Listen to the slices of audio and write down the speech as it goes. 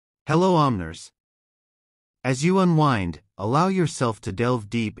Hello Omners. As you unwind, allow yourself to delve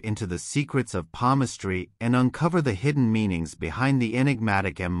deep into the secrets of palmistry and uncover the hidden meanings behind the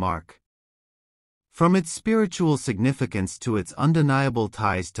enigmatic M Mark. From its spiritual significance to its undeniable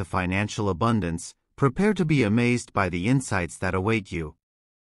ties to financial abundance, prepare to be amazed by the insights that await you.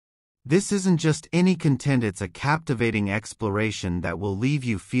 This isn't just any content, it's a captivating exploration that will leave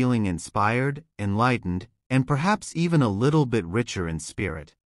you feeling inspired, enlightened, and perhaps even a little bit richer in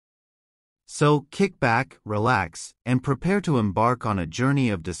spirit. So, kick back, relax, and prepare to embark on a journey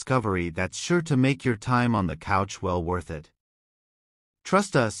of discovery that's sure to make your time on the couch well worth it.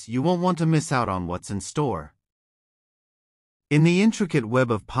 Trust us, you won't want to miss out on what's in store. In the intricate web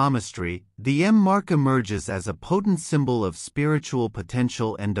of palmistry, the M Mark emerges as a potent symbol of spiritual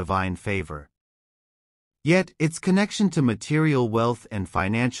potential and divine favor. Yet, its connection to material wealth and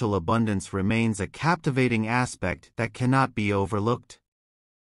financial abundance remains a captivating aspect that cannot be overlooked.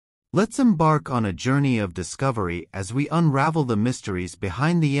 Let's embark on a journey of discovery as we unravel the mysteries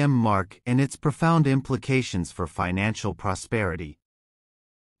behind the M Mark and its profound implications for financial prosperity.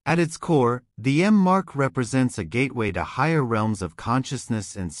 At its core, the M Mark represents a gateway to higher realms of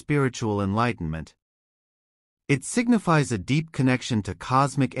consciousness and spiritual enlightenment. It signifies a deep connection to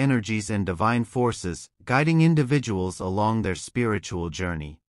cosmic energies and divine forces, guiding individuals along their spiritual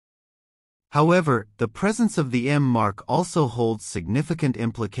journey. However, the presence of the M Mark also holds significant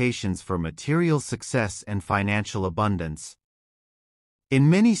implications for material success and financial abundance. In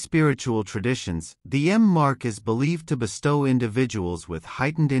many spiritual traditions, the M Mark is believed to bestow individuals with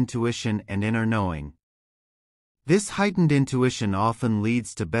heightened intuition and inner knowing. This heightened intuition often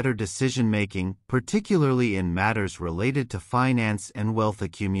leads to better decision-making, particularly in matters related to finance and wealth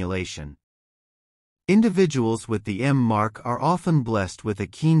accumulation. Individuals with the M Mark are often blessed with a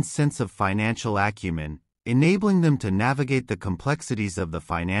keen sense of financial acumen, enabling them to navigate the complexities of the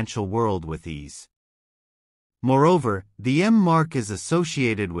financial world with ease. Moreover, the M Mark is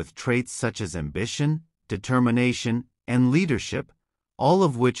associated with traits such as ambition, determination, and leadership, all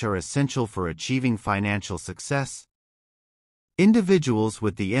of which are essential for achieving financial success. Individuals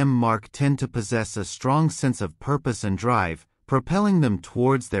with the M Mark tend to possess a strong sense of purpose and drive, propelling them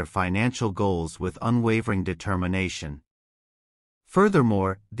towards their financial goals with unwavering determination.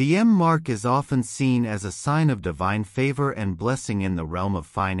 Furthermore, the M Mark is often seen as a sign of divine favor and blessing in the realm of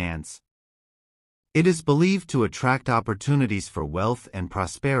finance. It is believed to attract opportunities for wealth and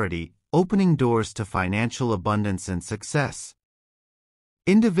prosperity, opening doors to financial abundance and success.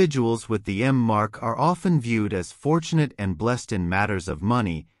 Individuals with the M Mark are often viewed as fortunate and blessed in matters of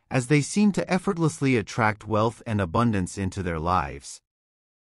money, as they seem to effortlessly attract wealth and abundance into their lives.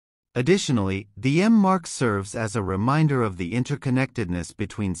 Additionally, the M Mark serves as a reminder of the interconnectedness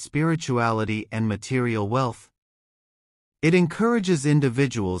between spirituality and material wealth. It encourages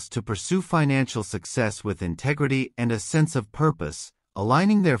individuals to pursue financial success with integrity and a sense of purpose,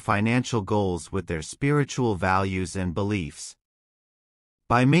 aligning their financial goals with their spiritual values and beliefs.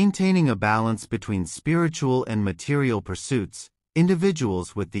 By maintaining a balance between spiritual and material pursuits,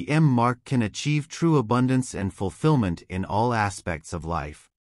 individuals with the M Mark can achieve true abundance and fulfillment in all aspects of life.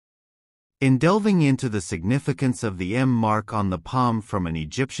 In delving into the significance of the M Mark on the palm from an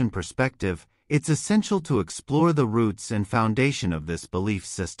Egyptian perspective, it's essential to explore the roots and foundation of this belief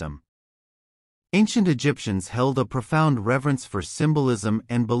system. Ancient Egyptians held a profound reverence for symbolism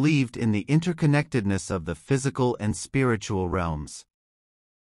and believed in the interconnectedness of the physical and spiritual realms.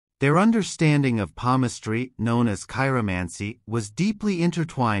 Their understanding of palmistry, known as chiromancy, was deeply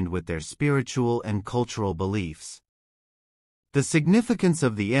intertwined with their spiritual and cultural beliefs. The significance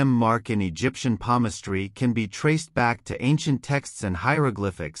of the M Mark in Egyptian palmistry can be traced back to ancient texts and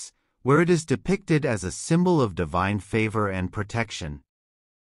hieroglyphics, where it is depicted as a symbol of divine favor and protection.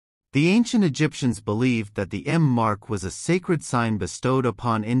 The ancient Egyptians believed that the M Mark was a sacred sign bestowed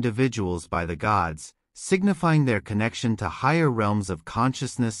upon individuals by the gods, signifying their connection to higher realms of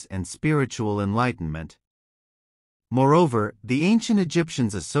consciousness and spiritual enlightenment. Moreover, the ancient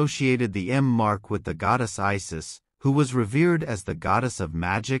Egyptians associated the M Mark with the goddess Isis, who was revered as the goddess of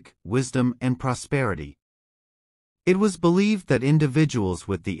magic, wisdom, and prosperity. It was believed that individuals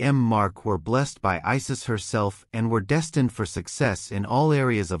with the M Mark were blessed by Isis herself and were destined for success in all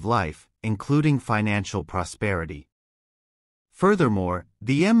areas of life, including financial prosperity. Furthermore,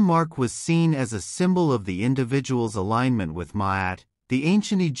 the M Mark was seen as a symbol of the individual's alignment with Ma'at, the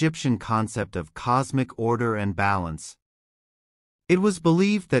ancient Egyptian concept of cosmic order and balance. It was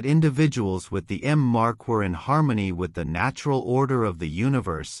believed that individuals with the M Mark were in harmony with the natural order of the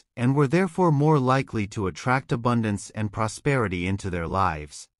universe and were therefore more likely to attract abundance and prosperity into their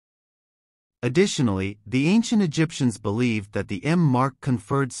lives. Additionally, the ancient Egyptians believed that the M Mark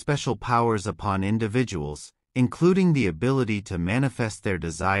conferred special powers upon individuals, including the ability to manifest their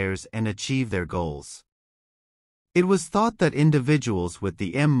desires and achieve their goals. It was thought that individuals with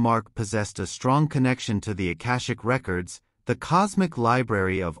the M Mark possessed a strong connection to the Akashic records, the cosmic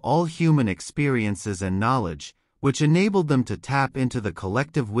library of all human experiences and knowledge, which enabled them to tap into the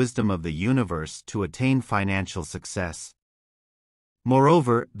collective wisdom of the universe to attain financial success.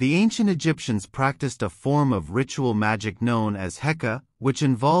 Moreover, the ancient Egyptians practiced a form of ritual magic known as Heka, which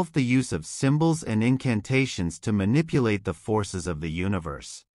involved the use of symbols and incantations to manipulate the forces of the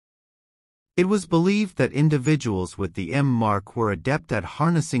universe. It was believed that individuals with the M Mark were adept at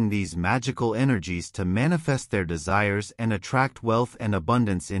harnessing these magical energies to manifest their desires and attract wealth and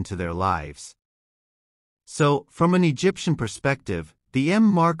abundance into their lives. So, from an Egyptian perspective, the M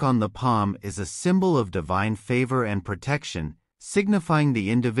Mark on the palm is a symbol of divine favor and protection, signifying the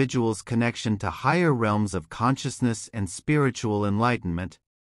individual's connection to higher realms of consciousness and spiritual enlightenment.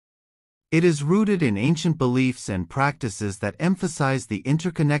 It is rooted in ancient beliefs and practices that emphasize the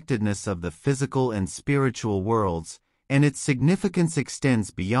interconnectedness of the physical and spiritual worlds, and its significance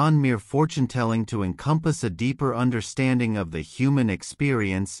extends beyond mere fortune-telling to encompass a deeper understanding of the human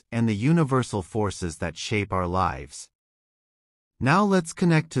experience and the universal forces that shape our lives. Now let's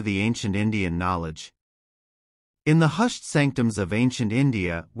connect to the ancient Indian knowledge. In the hushed sanctums of ancient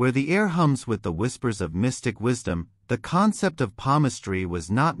India, where the air hums with the whispers of mystic wisdom, the concept of palmistry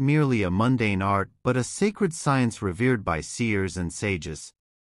was not merely a mundane art but a sacred science revered by seers and sages.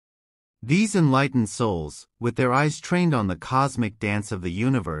 These enlightened souls, with their eyes trained on the cosmic dance of the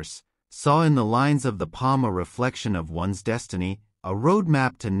universe, saw in the lines of the palm a reflection of one's destiny, a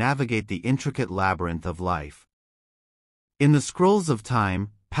roadmap to navigate the intricate labyrinth of life. In the scrolls of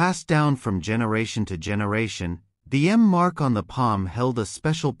time, passed down from generation to generation, the M Mark on the palm held a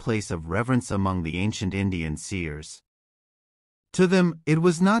special place of reverence among the ancient Indian seers. To them, it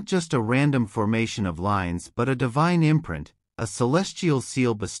was not just a random formation of lines but a divine imprint, a celestial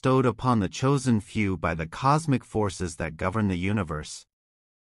seal bestowed upon the chosen few by the cosmic forces that govern the universe.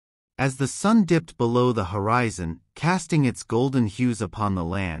 As the sun dipped below the horizon, casting its golden hues upon the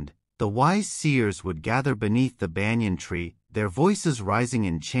land, the wise seers would gather beneath the banyan tree, their voices rising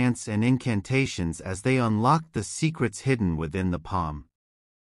in chants and incantations as they unlocked the secrets hidden within the palm.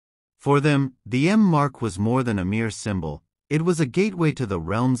 For them, the M Mark was more than a mere symbol, it was a gateway to the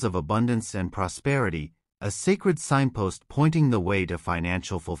realms of abundance and prosperity, a sacred signpost pointing the way to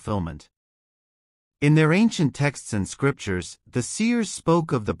financial fulfillment. In their ancient texts and scriptures, the seers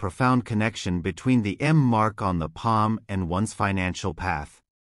spoke of the profound connection between the M Mark on the palm and one's financial path.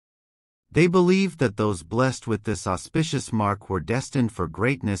 They believed that those blessed with this auspicious mark were destined for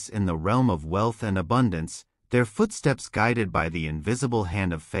greatness in the realm of wealth and abundance, their footsteps guided by the invisible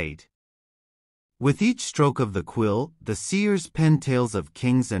hand of fate. With each stroke of the quill, the seers penned tales of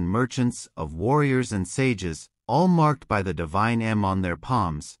kings and merchants, of warriors and sages, all marked by the divine M on their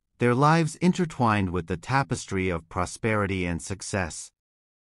palms, their lives intertwined with the tapestry of prosperity and success.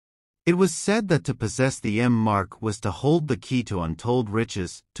 It was said that to possess the M Mark was to hold the key to untold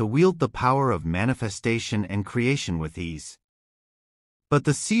riches, to wield the power of manifestation and creation with ease. But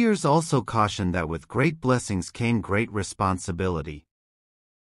the seers also cautioned that with great blessings came great responsibility.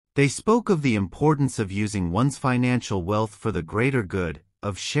 They spoke of the importance of using one's financial wealth for the greater good,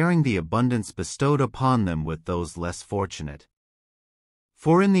 of sharing the abundance bestowed upon them with those less fortunate.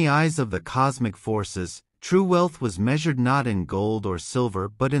 For in the eyes of the cosmic forces, true wealth was measured not in gold or silver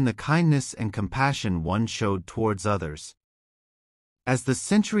but in the kindness and compassion one showed towards others. As the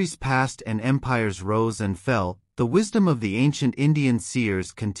centuries passed and empires rose and fell, the wisdom of the ancient Indian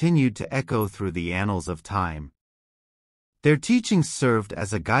seers continued to echo through the annals of time. Their teachings served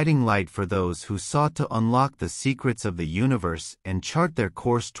as a guiding light for those who sought to unlock the secrets of the universe and chart their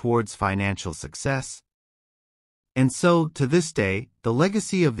course towards financial success. And so, to this day, the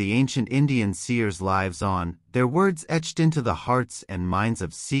legacy of the ancient Indian seers lives on, their words etched into the hearts and minds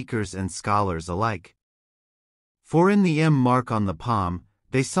of seekers and scholars alike. For in the M Mark on the palm,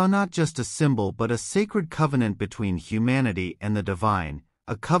 they saw not just a symbol but a sacred covenant between humanity and the divine,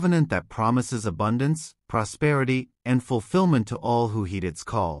 a covenant that promises abundance, prosperity, and fulfillment to all who heed its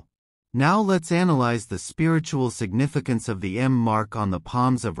call. Now let's analyze the spiritual significance of the M Mark on the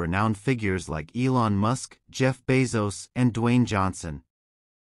palms of renowned figures like Elon Musk, Jeff Bezos, and Dwayne Johnson.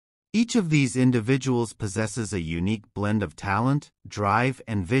 Each of these individuals possesses a unique blend of talent, drive,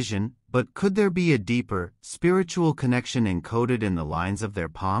 and vision, but could there be a deeper, spiritual connection encoded in the lines of their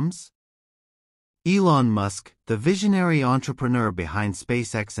palms? Elon Musk, the visionary entrepreneur behind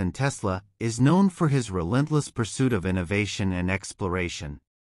SpaceX and Tesla, is known for his relentless pursuit of innovation and exploration.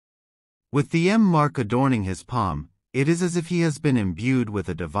 With the M mark adorning his palm, it is as if he has been imbued with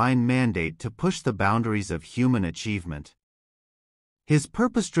a divine mandate to push the boundaries of human achievement. His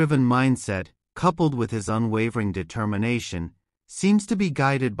purpose-driven mindset, coupled with his unwavering determination, seems to be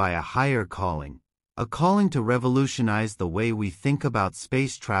guided by a higher calling, a calling to revolutionize the way we think about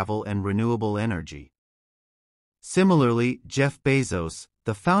space travel and renewable energy. Similarly, Jeff Bezos,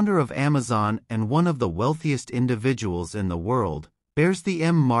 the founder of Amazon and one of the wealthiest individuals in the world, bears the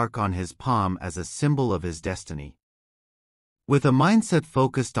M mark on his palm as a symbol of his destiny. With a mindset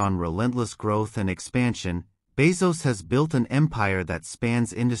focused on relentless growth and expansion, Bezos has built an empire that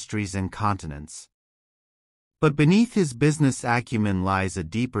spans industries and continents. But beneath his business acumen lies a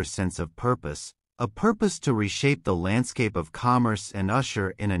deeper sense of purpose, a purpose to reshape the landscape of commerce and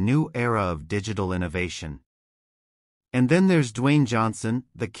usher in a new era of digital innovation. And then there's Dwayne Johnson,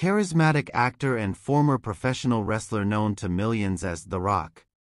 the charismatic actor and former professional wrestler known to millions as The Rock.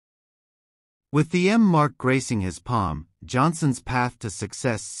 With the M mark gracing his palm, Johnson's path to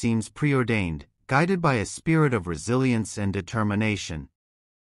success seems preordained, guided by a spirit of resilience and determination.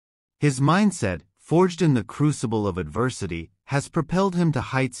 His mindset, forged in the crucible of adversity, has propelled him to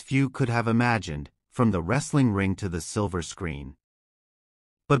heights few could have imagined, from the wrestling ring to the silver screen.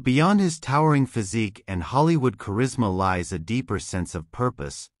 But beyond his towering physique and Hollywood charisma lies a deeper sense of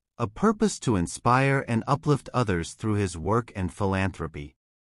purpose, a purpose to inspire and uplift others through his work and philanthropy.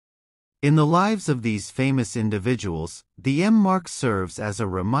 In the lives of these famous individuals, the M mark serves as a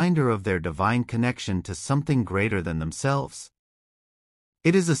reminder of their divine connection to something greater than themselves.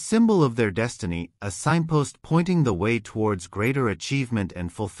 It is a symbol of their destiny, a signpost pointing the way towards greater achievement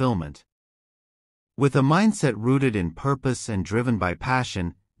and fulfillment. With a mindset rooted in purpose and driven by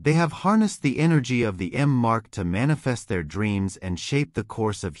passion, they have harnessed the energy of the M mark to manifest their dreams and shape the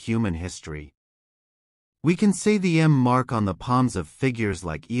course of human history. We can say the M mark on the palms of figures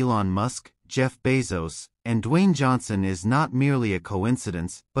like Elon Musk, Jeff Bezos, and Dwayne Johnson is not merely a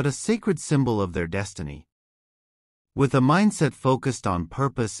coincidence but a sacred symbol of their destiny. With a mindset focused on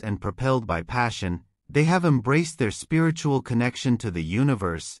purpose and propelled by passion, they have embraced their spiritual connection to the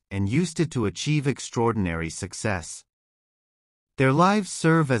universe and used it to achieve extraordinary success. Their lives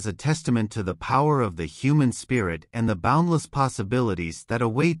serve as a testament to the power of the human spirit and the boundless possibilities that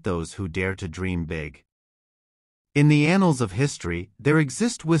await those who dare to dream big. In the annals of history, there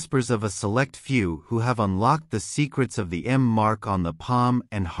exist whispers of a select few who have unlocked the secrets of the M mark on the palm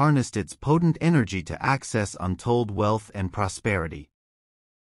and harnessed its potent energy to access untold wealth and prosperity.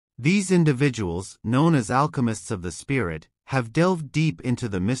 These individuals, known as alchemists of the spirit, have delved deep into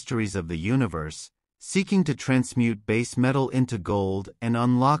the mysteries of the universe, seeking to transmute base metal into gold and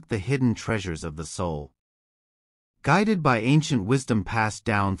unlock the hidden treasures of the soul. Guided by ancient wisdom passed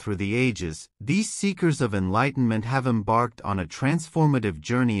down through the ages, these seekers of enlightenment have embarked on a transformative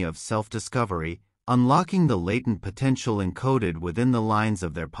journey of self-discovery, unlocking the latent potential encoded within the lines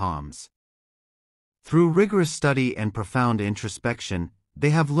of their palms. Through rigorous study and profound introspection,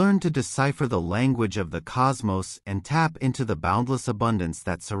 they have learned to decipher the language of the cosmos and tap into the boundless abundance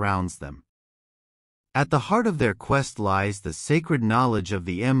that surrounds them. At the heart of their quest lies the sacred knowledge of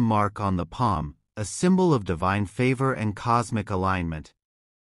the M mark on the palm, a symbol of divine favor and cosmic alignment.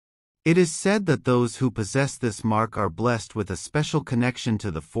 It is said that those who possess this mark are blessed with a special connection to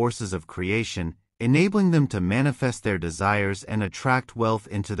the forces of creation, enabling them to manifest their desires and attract wealth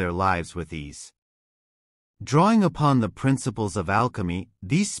into their lives with ease. Drawing upon the principles of alchemy,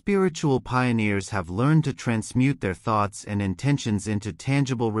 these spiritual pioneers have learned to transmute their thoughts and intentions into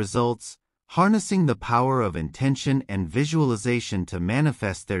tangible results, harnessing the power of intention and visualization to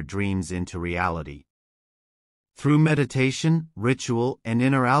manifest their dreams into reality. Through meditation, ritual, and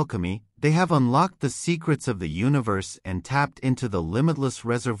inner alchemy, they have unlocked the secrets of the universe and tapped into the limitless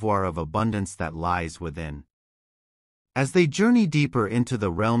reservoir of abundance that lies within. As they journey deeper into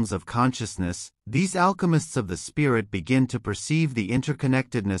the realms of consciousness, these alchemists of the spirit begin to perceive the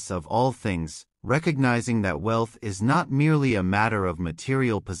interconnectedness of all things, recognizing that wealth is not merely a matter of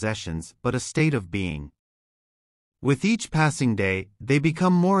material possessions but a state of being. With each passing day, they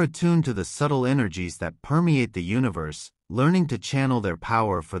become more attuned to the subtle energies that permeate the universe, learning to channel their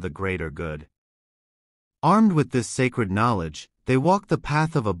power for the greater good. Armed with this sacred knowledge, they walk the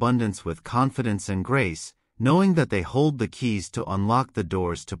path of abundance with confidence and grace, knowing that they hold the keys to unlock the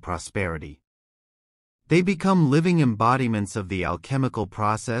doors to prosperity. They become living embodiments of the alchemical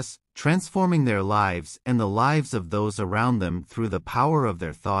process, transforming their lives and the lives of those around them through the power of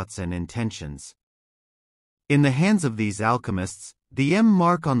their thoughts and intentions. In the hands of these alchemists, the M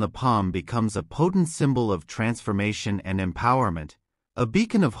mark on the palm becomes a potent symbol of transformation and empowerment, a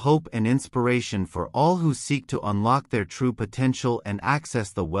beacon of hope and inspiration for all who seek to unlock their true potential and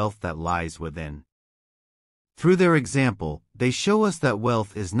access the wealth that lies within. Through their example, they show us that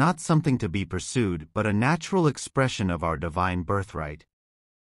wealth is not something to be pursued but a natural expression of our divine birthright.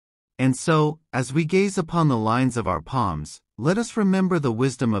 And so, as we gaze upon the lines of our palms, let us remember the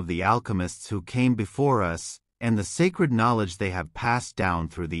wisdom of the alchemists who came before us, and the sacred knowledge they have passed down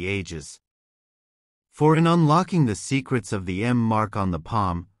through the ages. For in unlocking the secrets of the M mark on the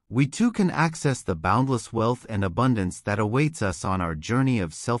palm, we too can access the boundless wealth and abundance that awaits us on our journey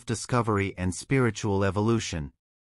of self-discovery and spiritual evolution.